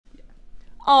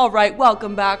All right,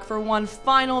 welcome back for one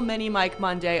final Mini Mic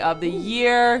Monday of the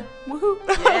year. Woohoo!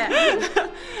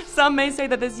 Yeah. Some may say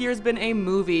that this year's been a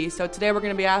movie, so today we're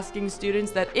going to be asking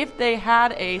students that if they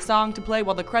had a song to play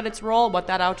while the credits roll, what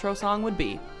that outro song would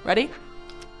be. Ready?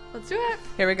 Let's do it.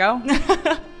 Here we go.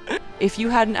 If you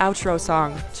had an outro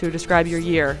song to describe your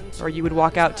year, or you would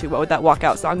walk out to, what would that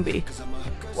walkout song be?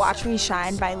 Watch Me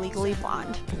Shine by Legally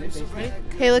Blonde.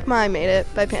 Hey Look Ma, I Made It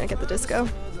by Panic at the Disco.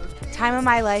 Time of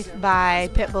My Life by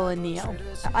Pitbull and Neo.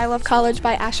 I Love College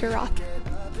by Asher Roth.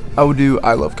 I would do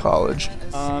I Love College.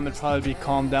 It'd probably be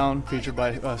Calm Down, featured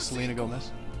by Selena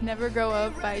Gomez. Never Grow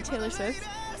Up by Taylor Swift.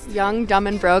 Young, Dumb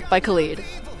and Broke by Khalid.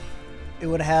 It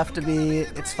would have to be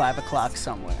It's 5 O'Clock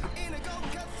Somewhere.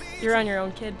 You're on Your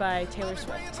Own Kid by Taylor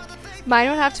Swift. Mine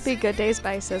would have to be Good Days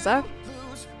by SZA.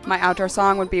 My outro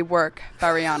song would be Work by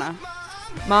Rihanna.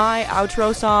 My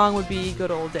outro song would be Good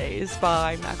Old Days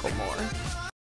by Macklemore.